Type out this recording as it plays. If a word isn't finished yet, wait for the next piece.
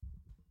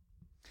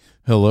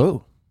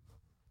Hello,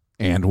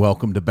 and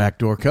welcome to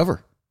Backdoor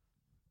Cover.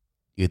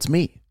 It's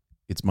me.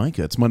 It's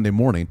Micah. It's Monday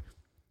morning,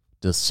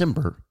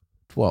 December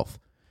 12th.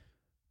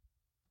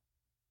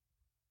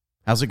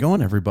 How's it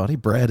going, everybody?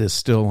 Brad is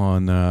still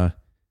on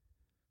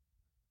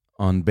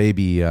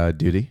baby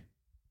duty.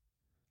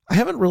 I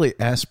haven't really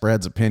asked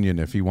Brad's opinion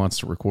if he wants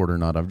to record or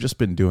not. I've just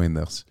been doing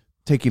this,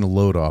 taking a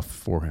load off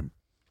for him,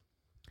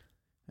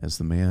 as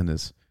the man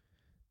is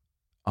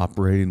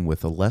operating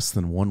with a less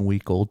than 1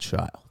 week old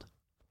child.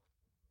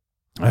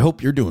 I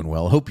hope you're doing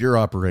well. I hope you're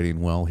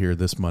operating well here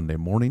this Monday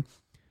morning.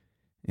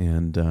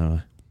 And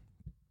at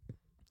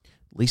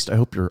least I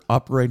hope you're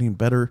operating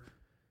better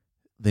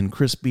than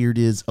Chris Beard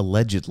is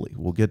allegedly.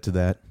 We'll get to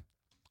that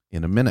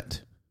in a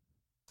minute.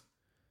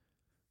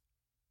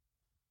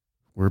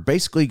 We're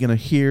basically going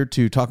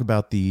to talk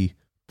about the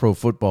pro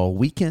football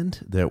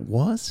weekend that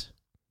was.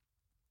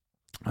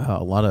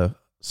 A lot of,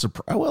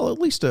 at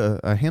least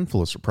a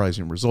handful of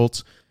surprising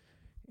results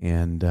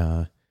and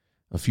a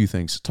few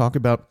things to talk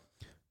about.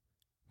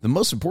 The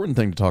most important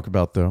thing to talk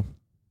about, though,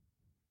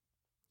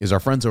 is our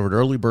friends over at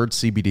Early Bird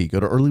CBD.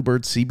 Go to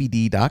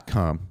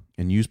earlybirdcbd.com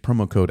and use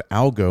promo code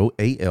ALGO,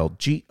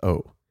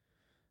 A-L-G-O.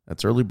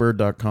 That's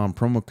earlybird.com,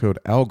 promo code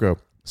ALGO.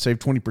 Save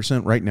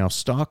 20% right now.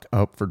 Stock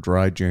up for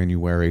dry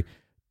January.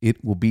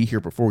 It will be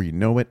here before you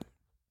know it.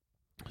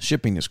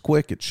 Shipping is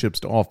quick. It ships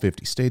to all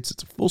 50 states.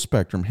 It's a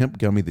full-spectrum hemp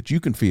gummy that you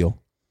can feel.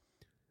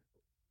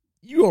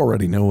 You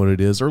already know what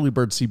it is.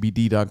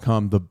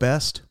 earlybirdcbd.com, the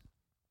best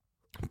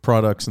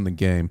products in the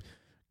game.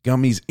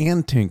 Gummies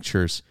and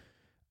tinctures.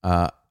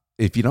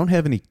 If you don't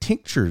have any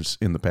tinctures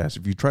in the past,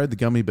 if you tried the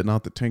gummy but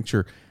not the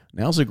tincture,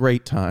 now's a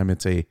great time.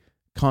 It's a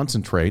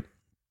concentrate,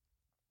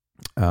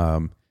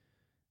 CBD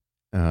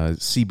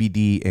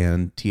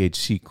and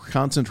THC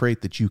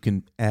concentrate that you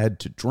can add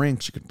to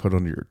drinks. You can put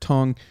under your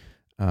tongue.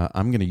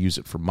 I'm going to use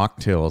it for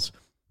mocktails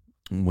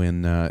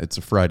when it's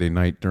a Friday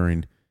night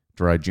during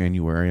dry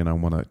January and I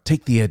want to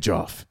take the edge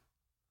off.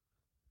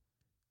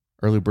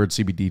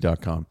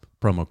 earlybirdcbd.com,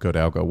 promo code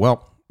ALGO.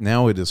 Well,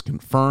 now it is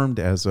confirmed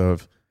as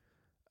of,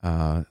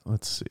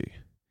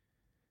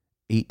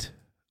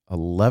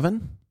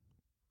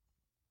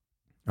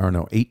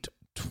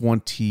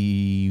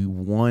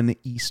 8:21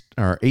 East,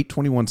 or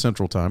 8:21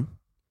 Central Time.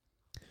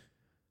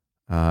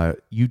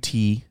 UT,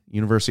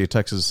 University of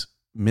Texas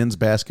men's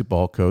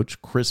basketball coach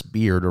Chris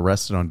Beard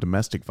arrested on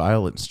domestic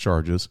violence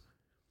charges.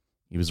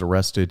 He was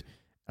arrested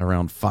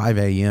around 5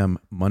 a.m.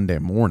 Monday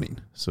morning,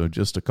 so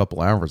just a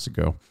couple hours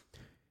ago.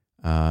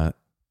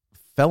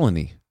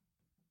 Felony.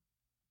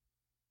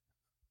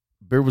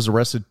 Beard was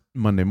arrested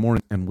Monday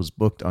morning and was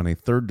booked on a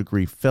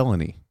third-degree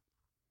felony.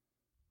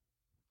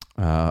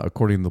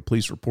 According to the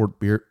police report,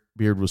 Beard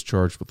was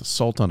charged with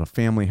assault on a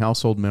family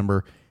household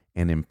member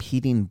and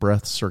impeding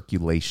breath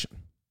circulation.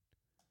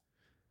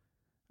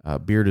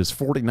 Beard is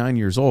 49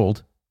 years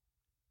old,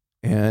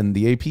 and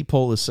the AP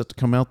poll is set to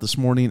come out this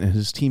morning, and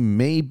his team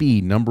may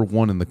be number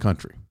one in the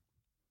country.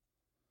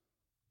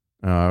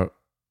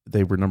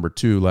 They were number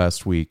 2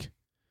 last week,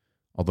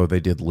 although they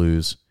did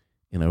lose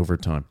in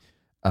overtime.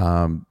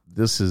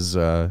 This is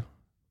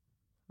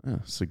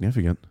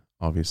significant,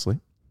 obviously.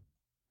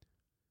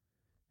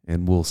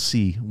 And we'll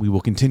see. We will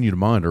continue to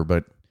monitor,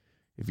 but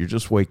if you're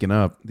just waking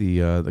up,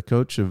 the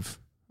coach of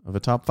a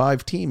top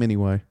 5 team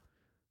anyway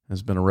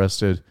has been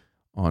arrested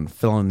on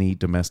felony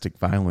domestic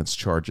violence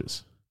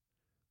charges.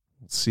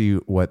 We'll see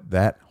what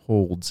that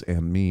holds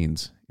and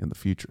means in the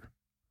future.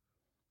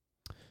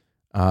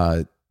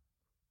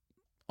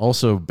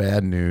 Also,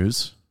 bad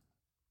news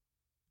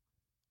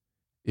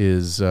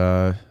is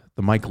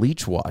the Mike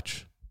Leach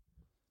watch.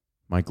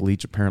 Mike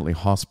Leach apparently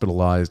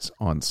hospitalized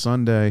on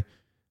Sunday.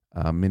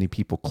 Many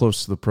people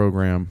close to the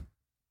program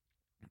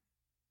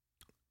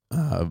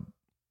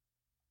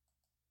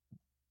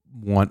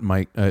want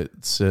Mike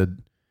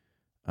said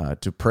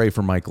to pray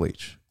for Mike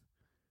Leach,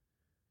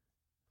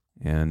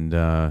 and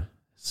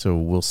so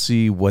we'll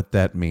see what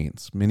that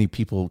means. Many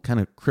people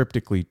kind of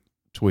cryptically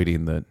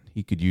tweeting that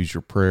he could use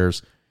your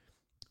prayers.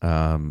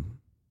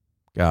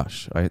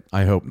 Gosh,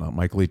 I hope not.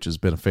 Mike Leach has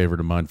been a favorite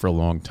of mine for a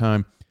long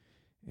time,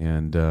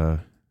 and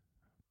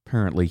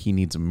apparently he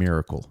needs a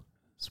miracle.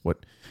 It's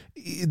what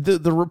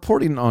the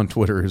reporting on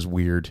Twitter is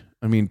weird.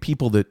 I mean,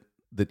 people that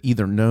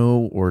either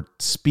know or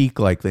speak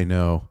like they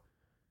know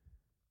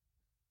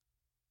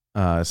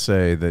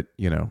say that,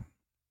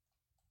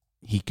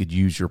 he could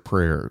use your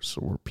prayers,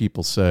 or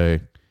people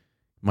say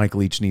Mike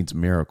Leach needs a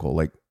miracle.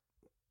 Like,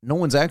 no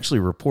one's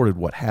actually reported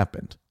what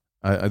happened.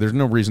 There's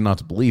no reason not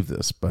to believe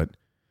this, but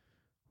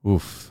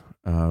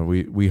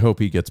we hope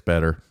he gets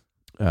better.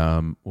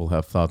 We'll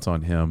have thoughts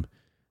on him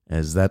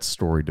as that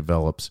story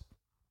develops.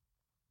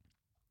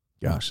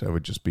 Gosh, that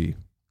would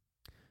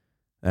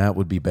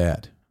be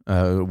bad.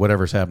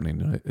 Whatever's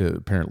happening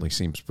apparently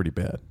seems pretty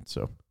bad.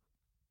 So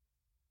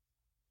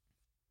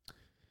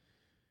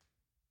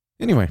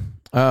anyway,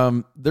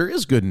 there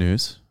is good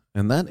news,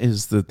 and that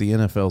is that the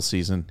NFL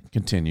season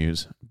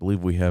continues. I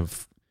believe we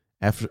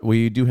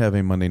do have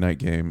a Monday night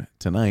game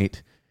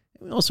tonight.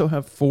 We also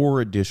have 4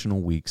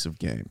 additional weeks of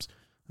games.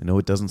 I know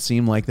it doesn't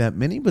seem like that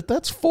many, but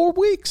that's 4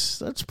 weeks.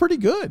 That's pretty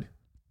good.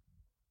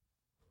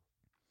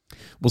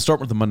 We'll start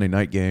with the Monday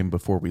night game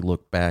before we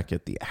look back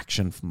at the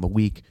action from the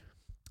week.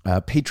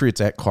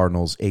 Patriots at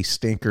Cardinals, a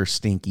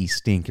stinky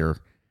stinker.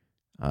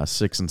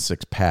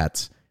 6-6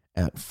 Pats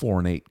at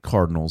 4-8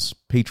 Cardinals.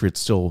 Patriots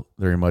still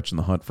very much in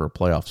the hunt for a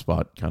playoff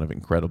spot, kind of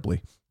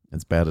incredibly,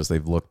 as bad as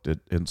they've looked at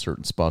in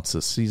certain spots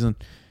this season.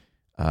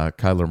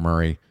 Kyler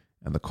Murray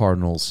and the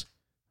Cardinals,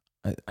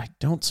 I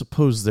don't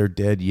suppose they're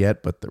dead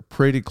yet, but they're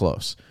pretty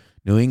close.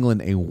 New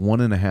England, a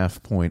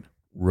 1.5-point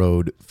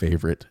road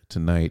favorite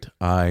tonight.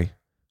 I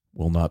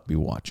will not be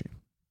watching.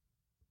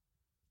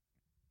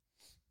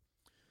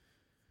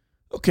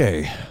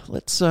 Okay,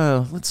 let's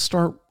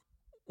start.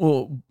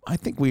 Well, I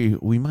think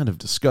we might have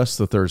discussed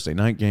the Thursday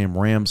night game.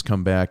 Rams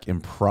come back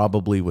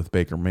improbably with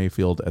Baker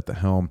Mayfield at the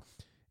helm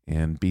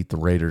and beat the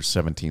Raiders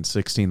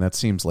 17-16. That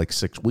seems like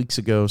 6 weeks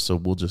ago, so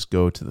we'll just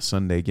go to the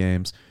Sunday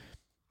games.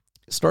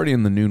 Starting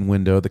in the noon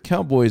window, the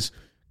Cowboys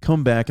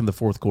come back in the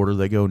fourth quarter.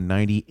 They go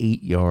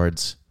 98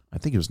 yards. I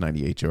think it was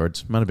 98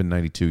 yards. Might have been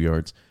 92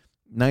 yards.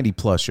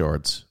 90-plus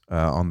yards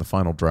on the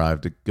final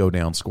drive to go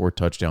down, score a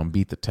touchdown,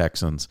 beat the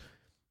Texans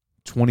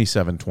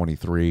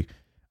 27-23,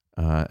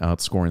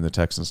 outscoring the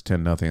Texans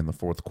 10-0 in the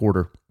fourth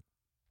quarter.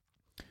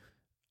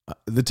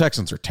 The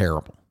Texans are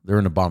terrible. They're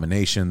an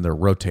abomination. They're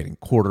rotating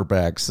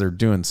quarterbacks. They're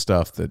doing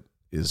stuff that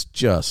is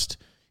just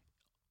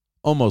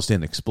almost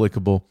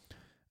inexplicable.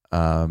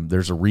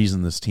 There's a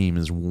reason this team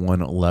is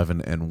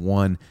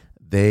 1-11-1.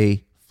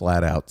 They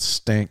flat out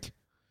stink.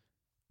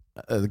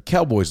 The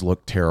Cowboys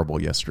looked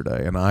terrible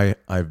yesterday, and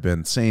I've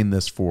been saying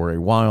this for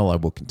a while. I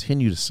will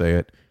continue to say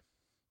it.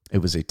 It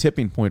was a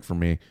tipping point for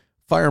me.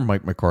 Fire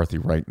Mike McCarthy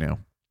right now.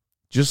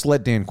 Just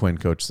let Dan Quinn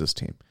coach this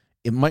team.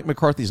 Mike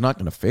McCarthy's not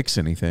going to fix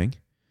anything.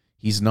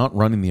 He's not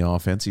running the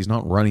offense. He's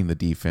not running the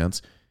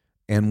defense.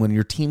 And when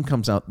your team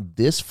comes out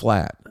this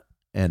flat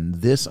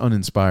and this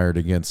uninspired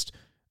against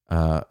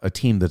a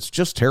team that's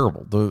just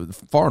terrible,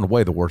 far and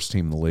away the worst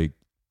team in the league,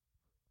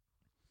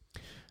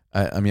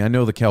 I mean, I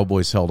know the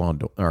Cowboys held on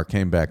to, or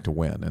came back to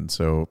win, and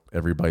so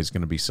everybody's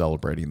going to be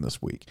celebrating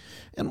this week.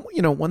 And,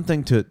 you know, one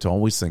thing to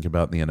always think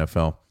about in the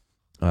NFL,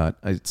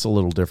 it's a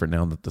little different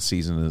now that the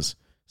season is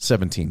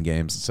 17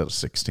 games instead of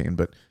 16.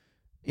 But,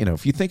 you know,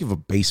 if you think of a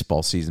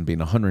baseball season being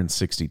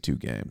 162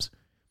 games,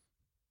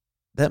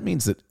 that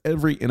means that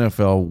every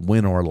NFL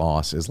win or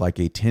loss is like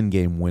a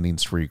 10-game winning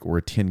streak or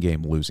a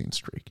 10-game losing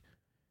streak.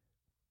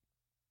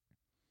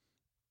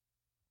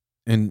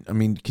 And, I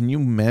mean, can you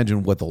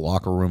imagine what the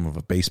locker room of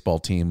a baseball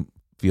team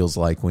feels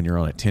like when you're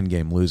on a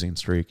 10-game losing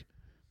streak?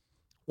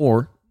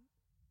 Or,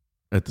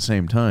 at the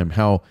same time,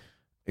 how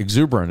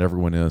exuberant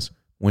everyone is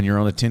when you're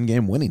on a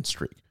 10-game winning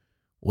streak.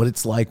 What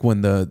it's like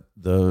when the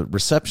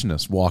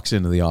receptionist walks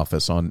into the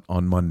office on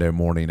Monday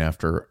morning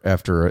after a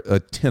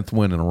 10th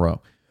win in a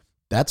row.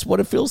 That's what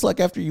it feels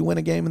like after you win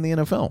a game in the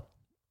NFL.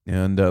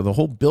 And the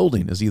whole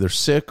building is either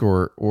sick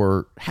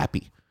or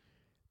happy.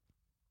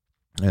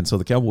 And so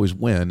the Cowboys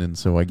win, and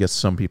so I guess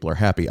some people are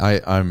happy. I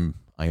am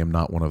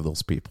not one of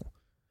those people.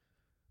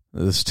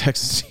 This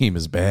Texas team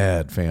is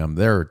bad, fam.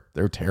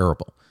 They're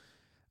terrible.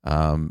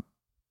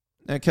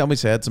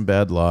 Cowboys had some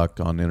bad luck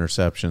on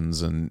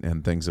interceptions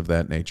and things of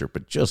that nature,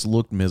 but just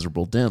looked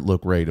miserable. Didn't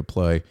look ready to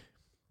play,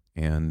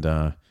 and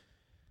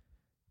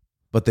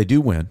but they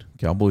do win.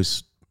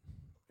 Cowboys,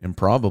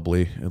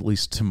 improbably, at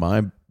least to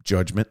my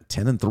judgment,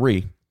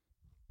 10-3,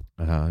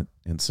 and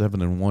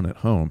 7-1 at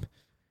home.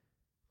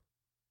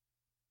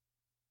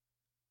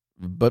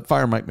 But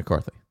fire Mike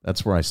McCarthy.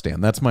 That's where I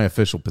stand. That's my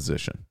official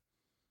position.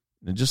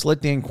 And just let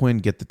Dan Quinn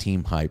get the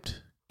team hyped,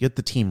 get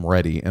the team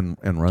ready, and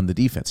run the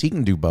defense. He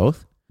can do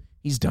both.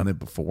 He's done it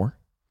before.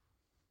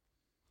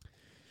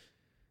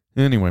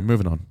 Anyway,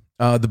 moving on.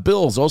 The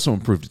Bills also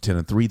improved to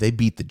 10-3. They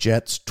beat the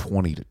Jets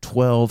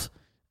 20-12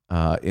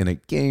 in a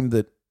game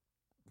that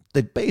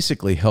they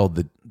basically held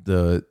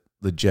the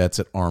Jets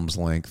at arm's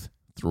length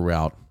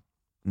throughout,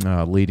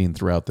 leading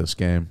throughout this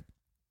game.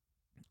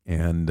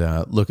 And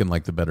looking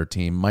like the better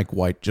team. Mike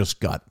White just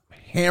got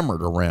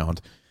hammered around,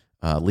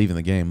 leaving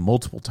the game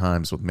multiple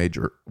times with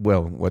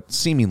what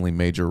seemingly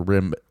major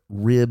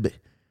rib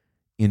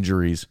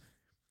injuries,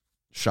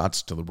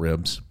 shots to the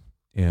ribs,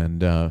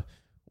 and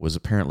was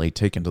apparently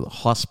taken to the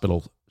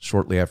hospital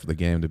shortly after the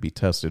game to be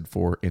tested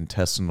for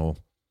intestinal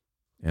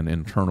and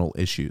internal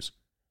issues.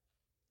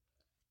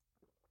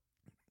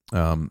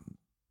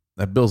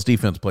 That Bills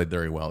defense played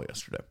very well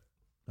yesterday.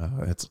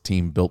 It's a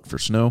team built for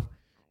snow.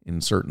 In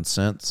a certain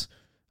sense,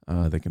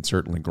 they can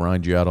certainly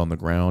grind you out on the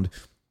ground,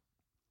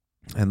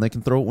 and they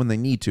can throw it when they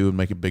need to and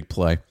make a big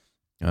play.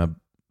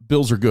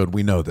 Bills are good.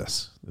 We know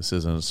this. This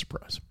isn't a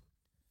surprise.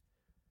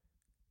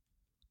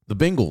 The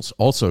Bengals,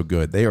 also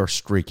good. They are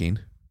streaking.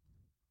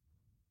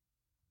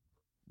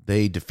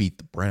 They defeat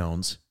the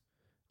Browns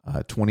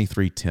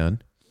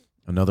 23-10.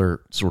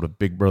 Another sort of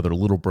big brother,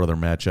 little brother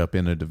matchup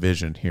in a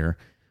division here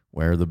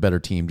where the better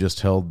team just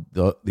held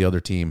the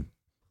other team,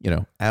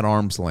 at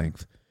arm's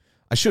length.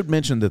 I should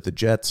mention that the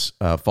Jets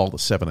fall to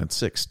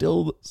 7-6,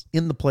 still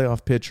in the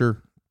playoff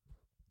picture.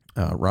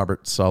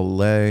 Robert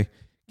Saleh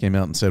came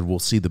out and said, we'll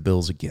see the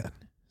Bills again.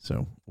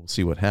 So we'll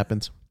see what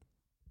happens.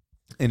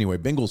 Anyway,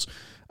 Bengals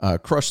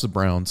crushed the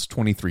Browns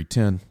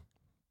 23-10.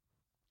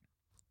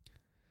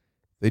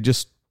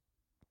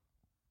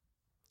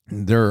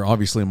 They're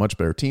obviously a much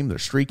better team. They're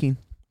streaking.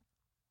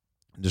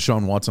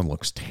 Deshaun Watson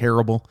looks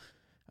terrible.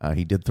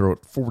 He did throw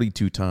it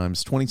 42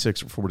 times,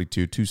 26 for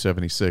 42,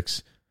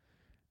 276,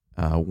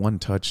 one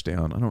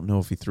touchdown. I don't know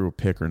if he threw a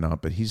pick or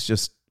not, but he's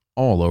just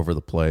all over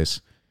the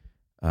place.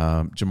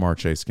 Jamar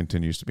Chase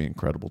continues to be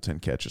incredible. 10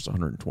 catches,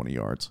 120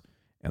 yards,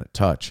 and a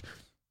touch.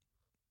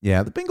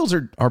 Yeah, the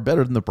Bengals are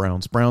better than the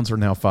Browns. Browns are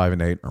now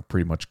 5-8, are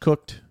pretty much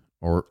cooked,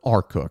 or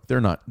are cooked.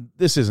 They're not.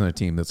 This isn't a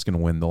team that's going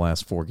to win the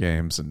last 4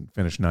 games and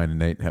finish 9-8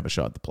 and have a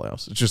shot at the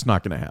playoffs. It's just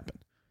not going to happen.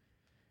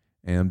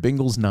 And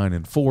Bengals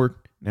 9-4,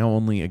 now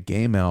only a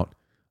game out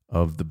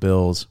of the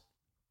Bills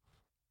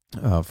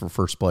for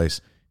first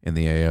place in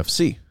the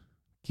AFC.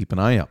 Keep an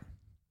eye out.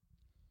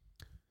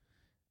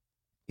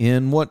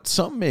 In what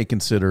some may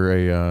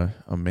consider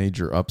a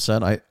major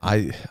upset,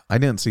 I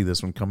didn't see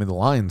this one coming. The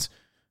Lions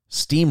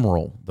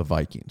steamroll the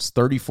Vikings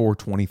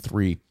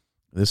 34-23.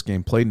 This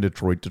game played in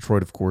Detroit.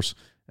 Detroit, of course,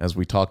 as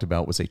we talked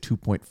about, was a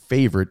 2-point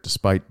favorite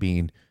despite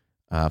being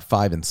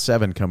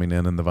 5-7 coming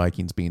in and the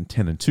Vikings being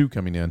 10-2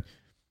 coming in.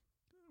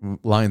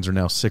 Lions are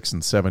now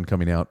 6-7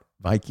 coming out.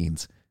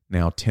 Vikings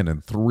now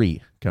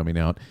 10-3 coming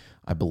out.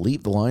 I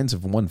believe the Lions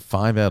have won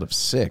 5 out of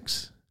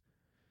 6.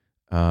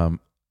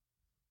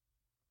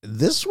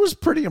 This was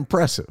pretty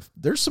impressive.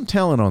 There's some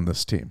talent on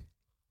this team,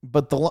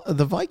 but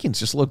the Vikings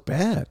just look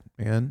bad,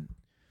 man.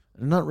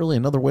 Not really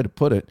another way to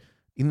put it.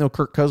 Even though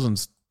Kirk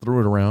Cousins threw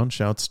it around,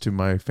 shouts to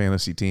my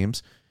fantasy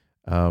teams.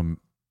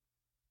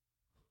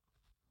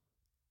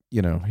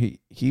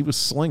 He was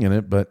slinging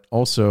it, but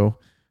also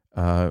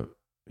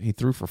he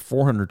threw for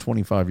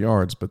 425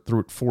 yards, but threw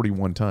it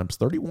 41 times.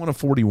 31 of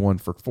 41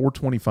 for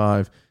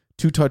 425,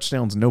 2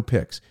 touchdowns, no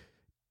picks.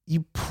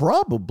 You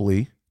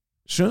probably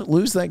shouldn't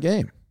lose that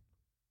game.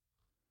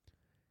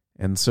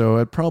 And so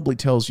it probably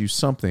tells you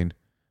something.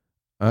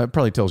 It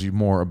probably tells you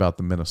more about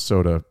the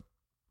Minnesota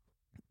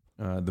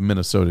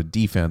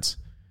defense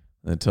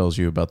than it tells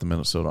you about the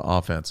Minnesota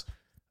offense.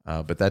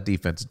 But that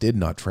defense did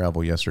not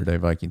travel yesterday.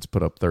 Lions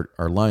put up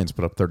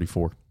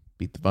 34,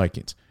 beat the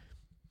Vikings.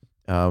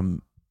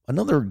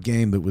 Another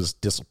game that was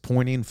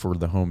disappointing for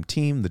the home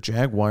team. The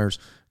Jaguars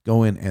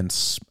go in and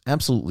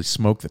absolutely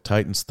smoke the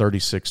Titans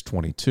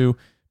 36-22.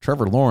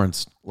 Trevor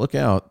Lawrence, look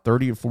out,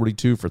 30 of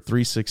 42 for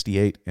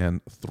 368 and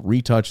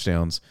 3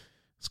 touchdowns.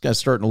 This guy's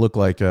starting to look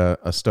like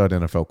a stud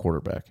NFL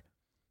quarterback.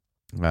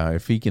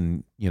 If he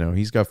can,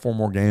 he's got 4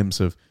 more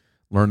games of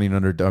learning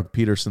under Doug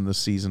Peterson this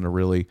season to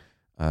really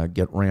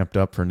get ramped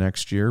up for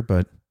next year.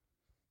 But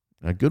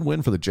a good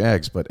win for the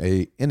Jags, but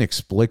a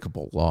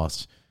inexplicable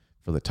loss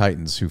for the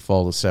Titans, who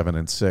fall to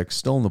 7-6,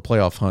 still in the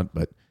playoff hunt,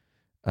 but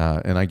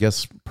and I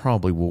guess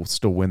probably will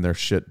still win their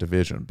shit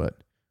division, but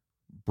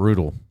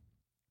brutal.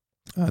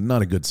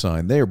 Not a good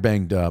sign. They are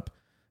banged up,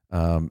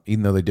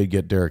 even though they did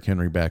get Derrick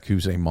Henry back,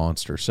 who's a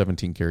monster.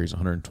 17 carries,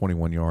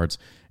 121 yards,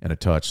 and a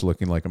touch,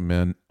 looking like a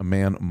man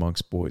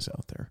amongst boys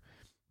out there.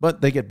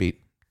 But they get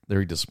beat.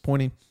 Very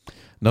disappointing.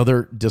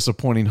 Another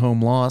disappointing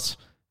home loss.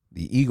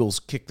 The Eagles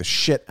kick the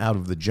shit out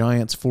of the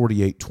Giants,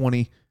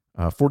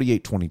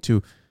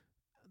 48-22.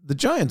 The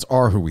Giants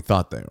are who we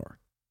thought they are.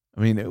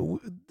 I mean,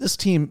 this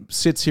team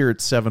sits here at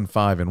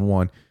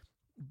 7-5-1,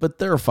 but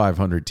they're a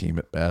 500 team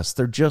at best.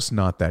 They're just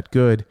not that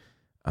good.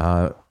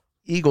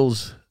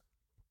 Eagles,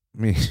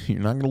 I mean,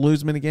 you're not going to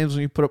lose many games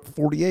when you put up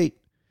 48.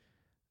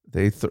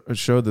 They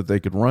showed that they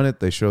could run it.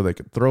 They show they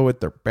could throw it.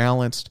 They're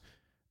balanced.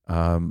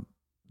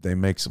 They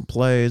make some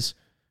plays.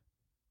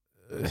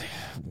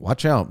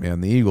 Watch out,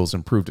 man. The Eagles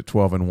improved to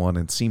 12-1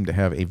 and seem to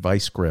have a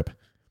vice grip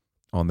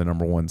on the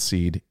number 1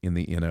 seed in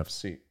the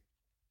NFC.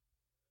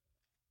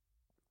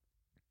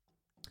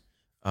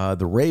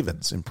 The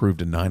Ravens improved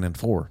to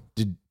 9-4.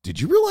 Did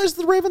you realize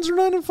the Ravens are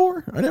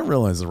 9-4? I didn't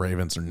realize the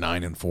Ravens are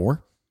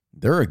 9-4.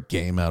 They're a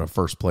game out of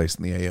first place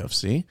in the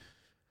AFC.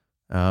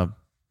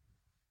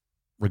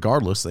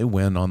 Regardless, they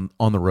win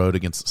on the road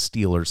against the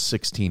Steelers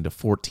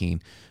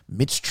 16-14.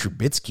 Mitch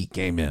Trubisky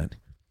came in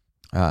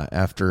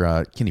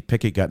after Kenny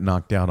Pickett got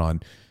knocked out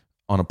on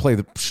a play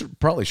that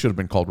probably should have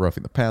been called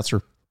roughing the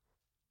passer.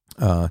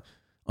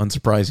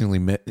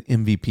 Unsurprisingly,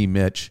 MVP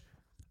Mitch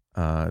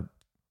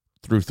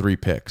threw 3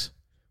 picks.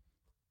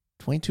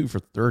 22 for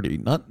 30.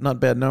 Not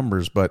bad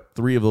numbers, but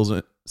 3 of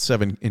those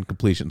 7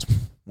 incompletions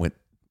went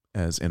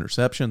as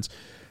interceptions.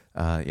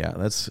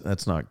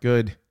 That's not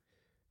good.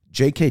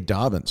 J.K.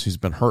 Dobbins, who's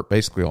been hurt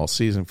basically all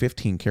season,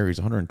 15 carries,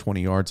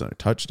 120 yards, and a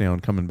touchdown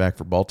coming back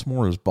for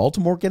Baltimore. Is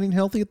Baltimore getting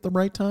healthy at the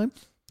right time?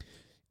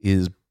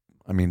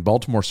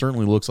 Baltimore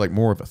certainly looks like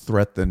more of a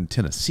threat than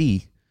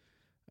Tennessee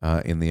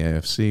in the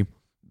AFC.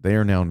 They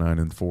are now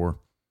 9-4.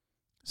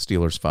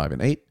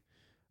 Steelers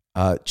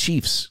 5-8.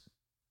 Chiefs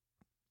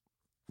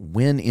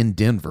win in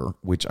Denver,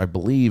 which I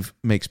believe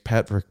makes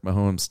Patrick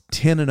Mahomes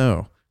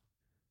 10-0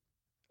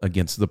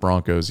 against the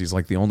Broncos. He's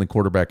like the only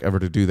quarterback ever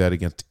to do that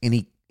against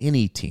any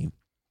team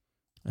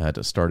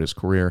to start his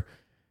career.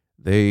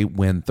 They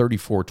win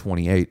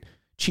 34-28.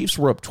 Chiefs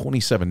were up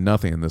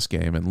 27-0 in this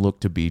game and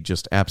looked to be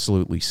just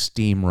absolutely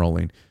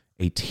steamrolling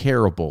a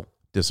terrible,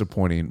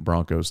 disappointing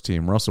Broncos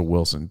team. Russell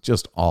Wilson,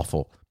 just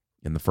awful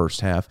in the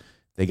first half.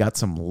 They got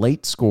some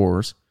late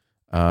scores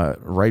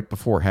right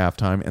before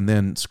halftime and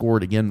then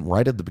scored again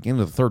right at the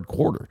beginning of the third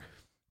quarter.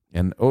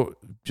 And,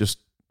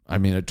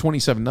 at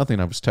 27-0,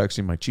 I was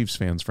texting my Chiefs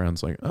fans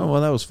friends like, oh,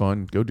 well, that was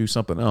fun. Go do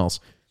something else.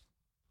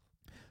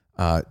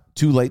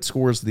 Two late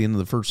scores at the end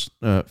of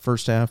the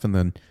first half and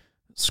then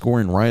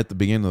scoring right at the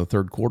beginning of the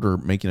third quarter,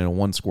 making it a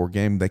one-score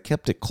game. They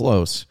kept it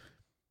close.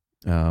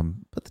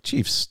 But the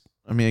Chiefs,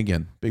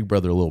 again, big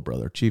brother, little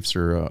brother. Chiefs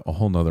are a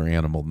whole nother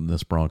animal than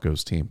this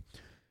Broncos team.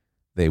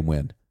 They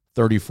win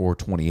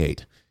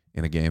 34-28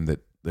 in a game that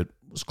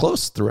was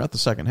close throughout the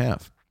second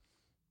half.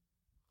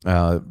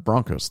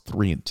 Broncos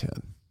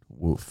 3-10.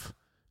 Woof.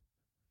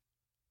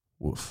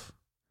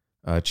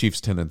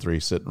 Chiefs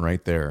 10-3 sitting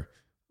right there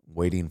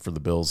waiting for the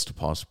Bills to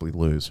possibly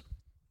lose.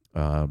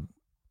 To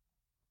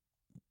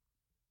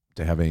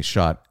have any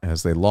shot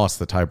as they lost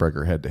the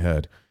tiebreaker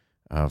head-to-head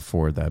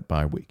for that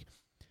bye week.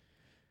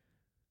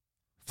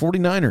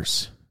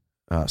 49ers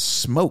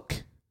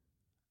smoke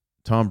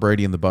Tom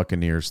Brady and the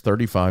Buccaneers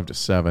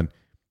 35-7.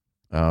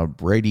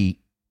 Brady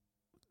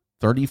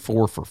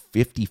 34 for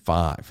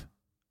 55,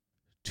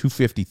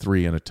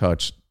 253 and a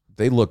touch.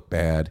 They look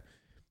bad.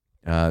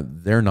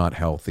 They're not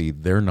healthy.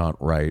 They're not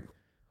right.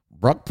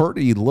 Brock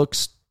Purdy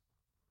looks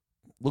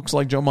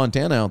like Joe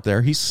Montana out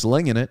there. He's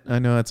slinging it. I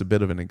know that's a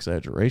bit of an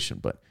exaggeration,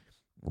 but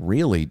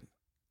really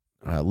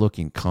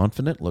looking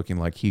confident, looking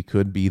like he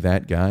could be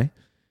that guy.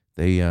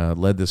 They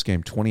led this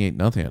game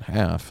 28-0 at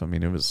half.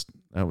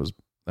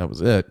 That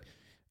was it.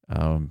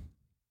 And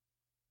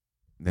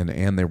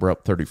they were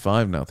up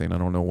 35-0. I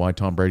don't know why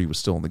Tom Brady was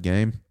still in the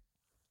game.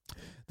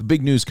 The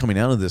big news coming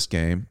out of this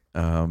game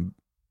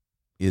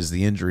is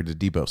the injury to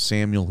Deebo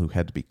Samuel, who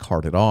had to be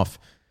carted off.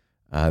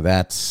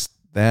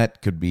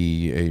 That could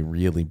be a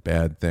really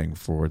bad thing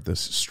for this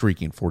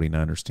streaking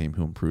 49ers team,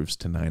 who improves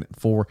to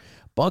 9-4.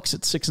 Bucs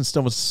at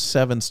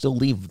 6-7 still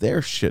leave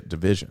their shit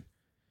division,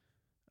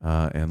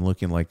 and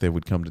looking like they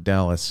would come to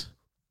Dallas,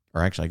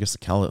 or actually, I guess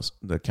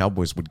the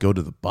Cowboys would go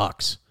to the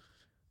Bucs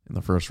in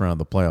the first round of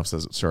the playoffs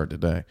as it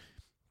started today.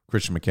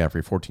 Christian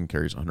McCaffrey, 14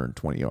 carries,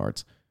 120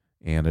 yards,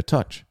 and a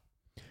touch.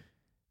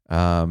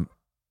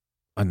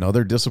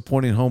 Another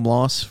disappointing home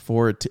loss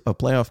for a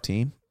playoff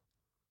team.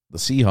 The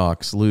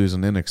Seahawks lose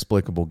an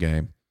inexplicable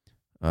game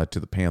to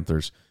the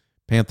Panthers.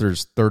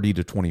 Panthers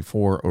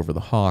 30-24 over the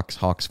Hawks.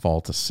 Hawks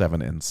fall to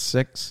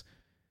 7-6.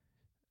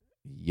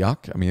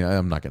 Yuck.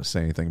 I'm not going to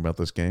say anything about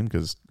this game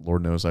because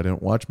Lord knows I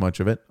didn't watch much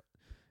of it,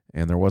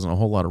 and there wasn't a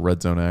whole lot of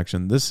red zone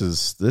action. This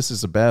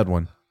is a bad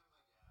one.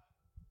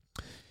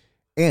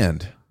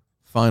 And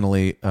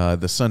finally,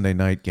 the Sunday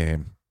night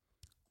game.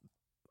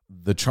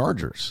 The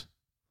Chargers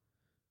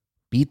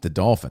beat the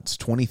Dolphins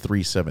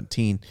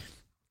 23-17.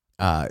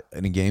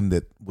 In a game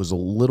that was a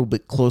little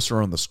bit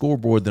closer on the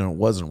scoreboard than it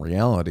was in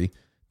reality.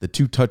 The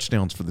two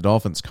touchdowns for the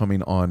Dolphins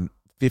coming on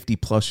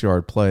 50-plus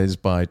yard plays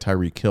by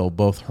Tyreek Hill,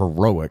 both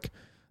heroic.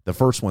 The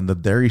first one, the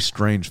very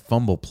strange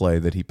fumble play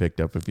that he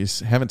picked up. If you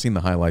haven't seen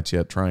the highlights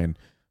yet, try and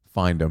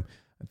find them.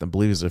 I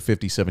believe it's a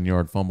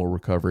 57-yard fumble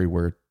recovery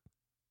where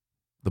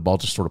the ball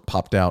just sort of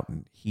popped out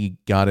and he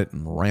got it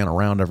and ran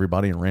around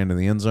everybody and ran to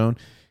the end zone.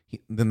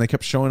 Then they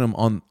kept showing him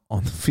on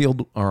the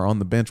field or on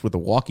the bench with a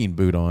walking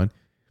boot on.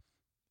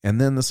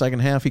 And then the second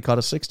half, he caught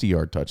a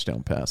 60-yard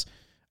touchdown pass.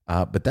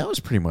 But that was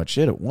pretty much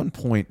it. At one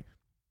point,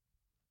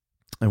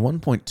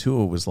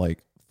 Tua was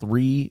like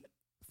 3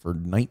 for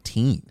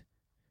 19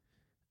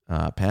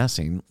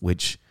 passing,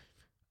 which,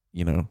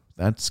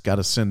 that's got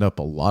to send up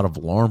a lot of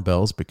alarm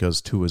bells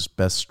because Tua's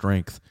best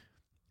strength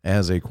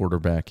as a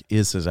quarterback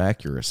is his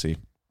accuracy.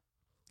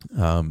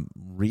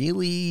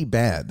 Really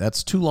bad.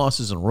 That's 2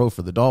 losses in a row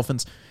for the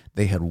Dolphins.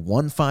 They had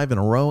won 5 in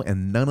a row,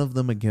 and none of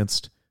them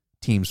against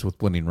teams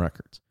with winning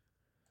records.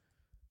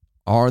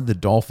 Are the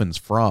Dolphins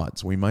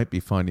frauds? We might be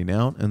finding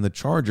out. And the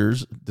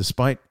Chargers,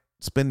 despite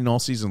spending all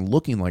season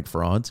looking like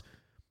frauds,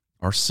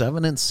 are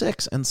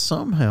 7-6 and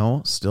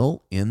somehow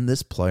still in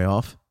this the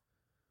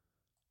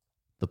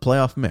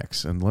playoff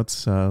mix. And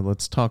let's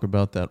talk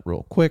about that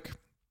real quick.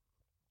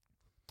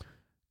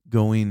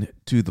 Going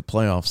to the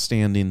playoff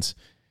standings.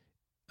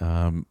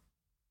 There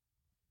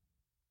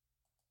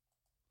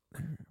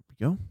we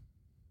go.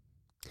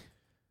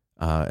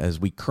 As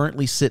we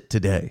currently sit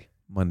today,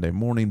 Monday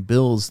morning,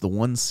 Bills the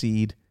 1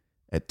 seed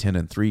at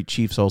 10-3.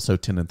 Chiefs also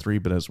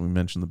 10-3, but as we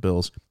mentioned, the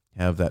Bills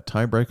have that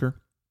tiebreaker.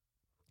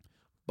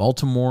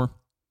 Baltimore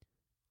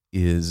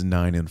is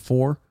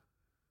 9-4.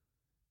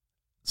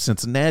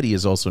 Cincinnati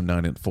is also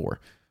 9-4,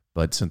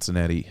 but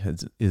Cincinnati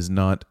is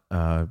not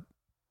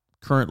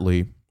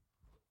currently.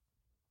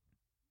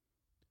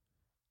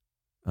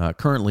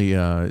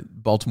 Currently,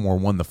 Baltimore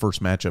won the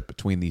first matchup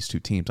between these two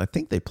teams. I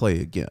think they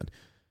play again,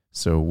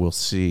 so we'll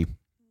see.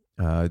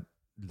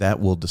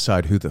 That will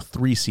decide who the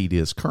 3 seed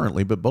is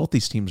currently, but both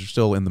these teams are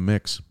still in the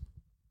mix,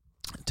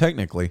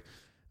 technically,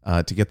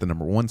 to get the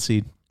number 1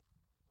 seed.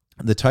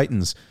 The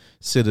Titans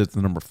sit at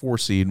the number 4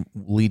 seed,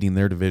 leading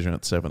their division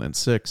at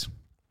 7-6.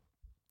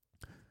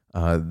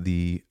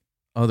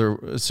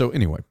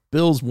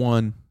 Bills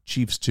 1,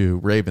 Chiefs 2,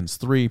 Ravens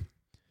 3,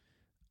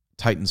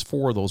 Titans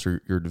 4. Those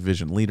are your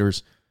division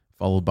leaders,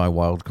 followed by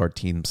wildcard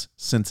teams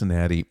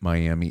Cincinnati,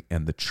 Miami,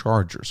 and the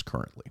Chargers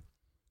currently.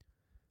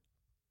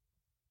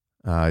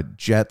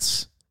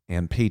 Jets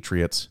and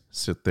Patriots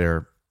sit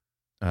there.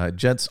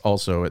 Jets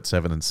also at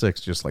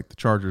 7-6, just like the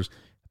Chargers.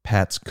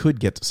 Pats could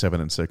get to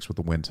 7-6 with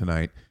a win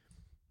tonight.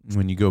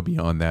 When you go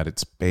beyond that,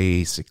 it's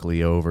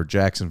basically over.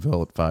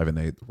 Jacksonville at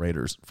 5-8, the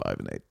Raiders at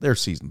 5-8. Their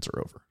seasons are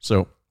over.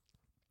 So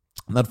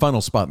that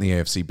final spot in the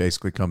AFC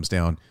basically comes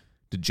down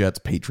to Jets,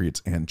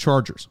 Patriots, and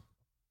Chargers.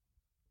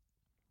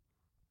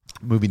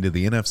 Moving to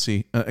the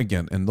NFC,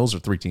 again, and those are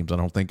 3 teams I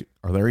don't think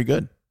are very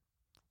good,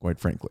 quite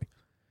frankly.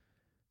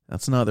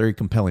 That's not a very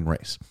compelling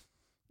race.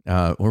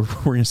 We're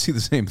going to see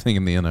the same thing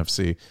in the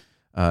NFC.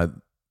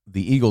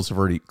 The Eagles have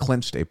already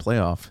clinched a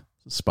playoff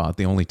spot,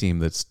 the only team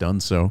that's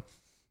done so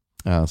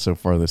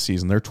far this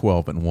season. They're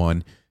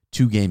 12-1,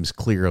 2 games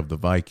clear of the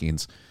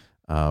Vikings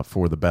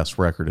for the best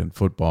record in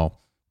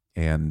football.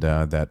 And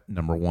that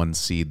number 1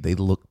 seed, they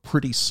look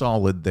pretty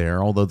solid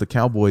there, although the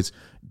Cowboys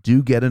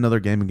do get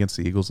another game against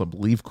the Eagles, I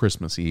believe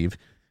Christmas Eve.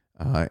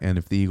 And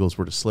if the Eagles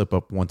were to slip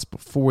up once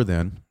before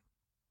then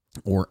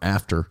or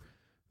after,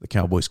 the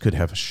Cowboys could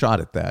have a shot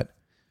at that.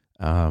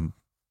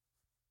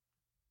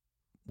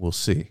 We'll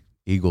see.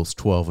 Eagles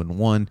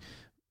 12-1.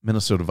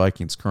 Minnesota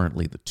Vikings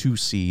currently the 2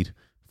 seed.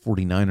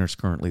 49ers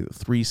currently the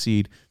 3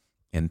 seed.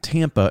 And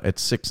Tampa at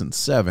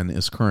 6-7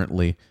 is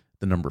currently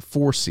the number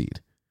 4 seed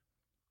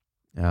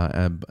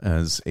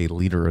as a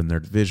leader in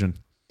their division.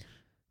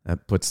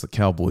 That puts the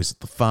Cowboys at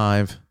the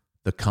 5,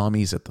 the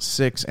Commies at the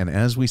 6, and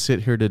as we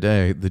sit here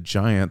today, the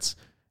Giants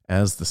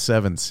as the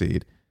 7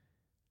 seed.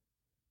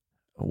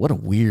 What a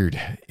weird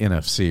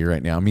NFC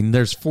right now. I mean,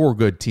 there's 4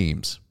 good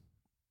teams.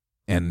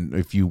 And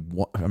if you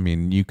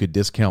could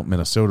discount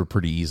Minnesota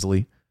pretty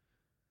easily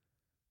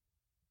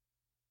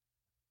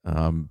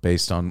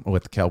based on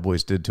what the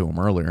Cowboys did to them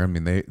earlier. I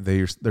mean,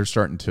 they're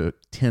starting to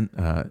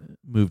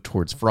move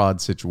towards fraud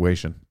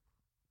situation.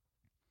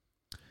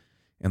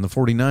 And the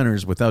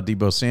 49ers, without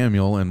Deebo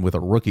Samuel and with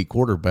a rookie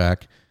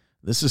quarterback,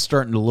 this is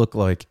starting to look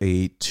like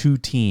a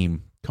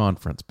 2-team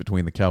conference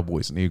between the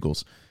Cowboys and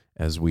Eagles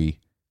as we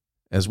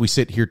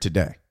sit here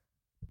today.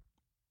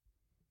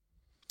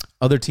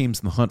 Other teams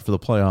in the hunt for the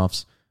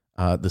playoffs,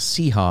 the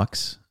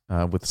Seahawks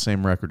with the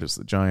same record as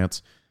the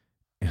Giants,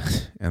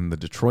 and the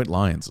Detroit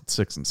Lions at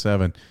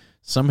 6-7,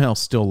 somehow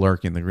still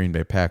lurking. The Green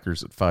Bay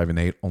Packers at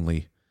 5-8.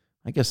 Only,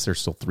 I guess they're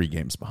still 3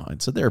 games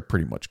behind, so they're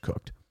pretty much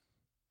cooked.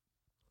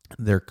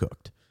 They're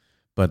cooked.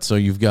 But so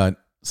you've got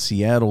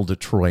Seattle,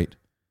 Detroit,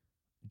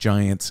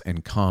 Giants,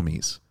 and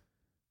Commies,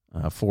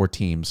 4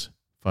 teams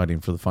fighting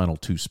for the final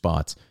 2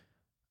 spots.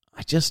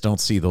 I just don't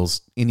see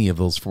any of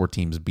those 4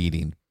 teams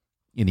beating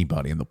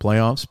anybody in the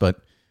playoffs,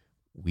 but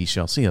we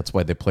shall see. That's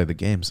why they play the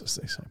games, as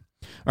they say.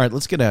 All right,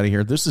 let's get out of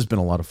here. This has been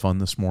a lot of fun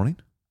this morning,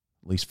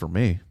 at least for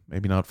me.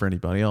 Maybe not for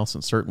anybody else,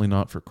 and certainly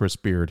not for Chris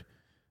Beard.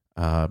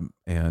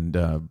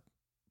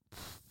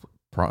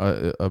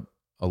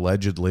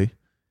 Allegedly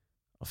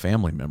a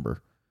family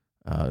member.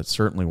 It's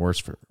certainly worse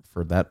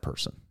for that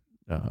person.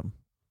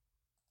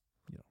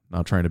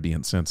 Not trying to be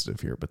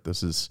insensitive here, but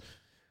this is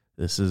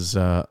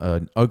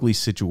an ugly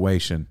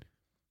situation,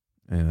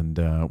 and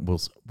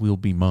we'll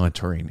be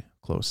monitoring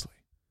closely.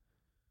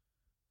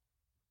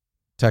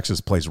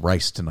 Texas plays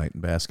Rice tonight in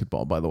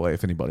basketball, by the way.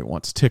 If anybody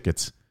wants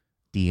tickets,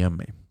 DM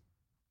me.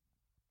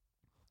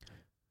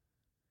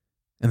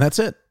 And that's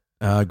it.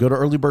 Go to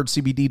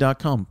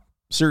earlybirdcbd.com.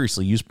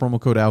 Seriously, use promo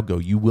code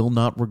ALGO. You will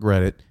not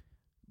regret it.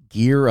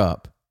 Gear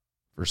up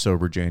for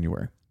Sober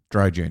January,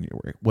 Dry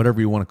January, whatever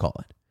you want to call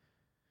it.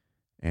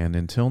 And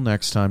until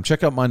next time,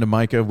 check out Mind of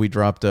Micah. We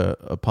dropped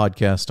a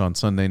podcast on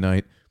Sunday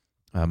night.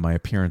 My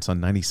appearance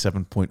on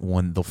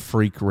 97.1 The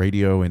Freak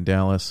Radio in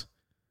Dallas.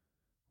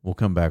 We'll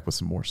come back with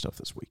some more stuff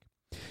this week.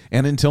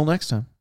 And until next time,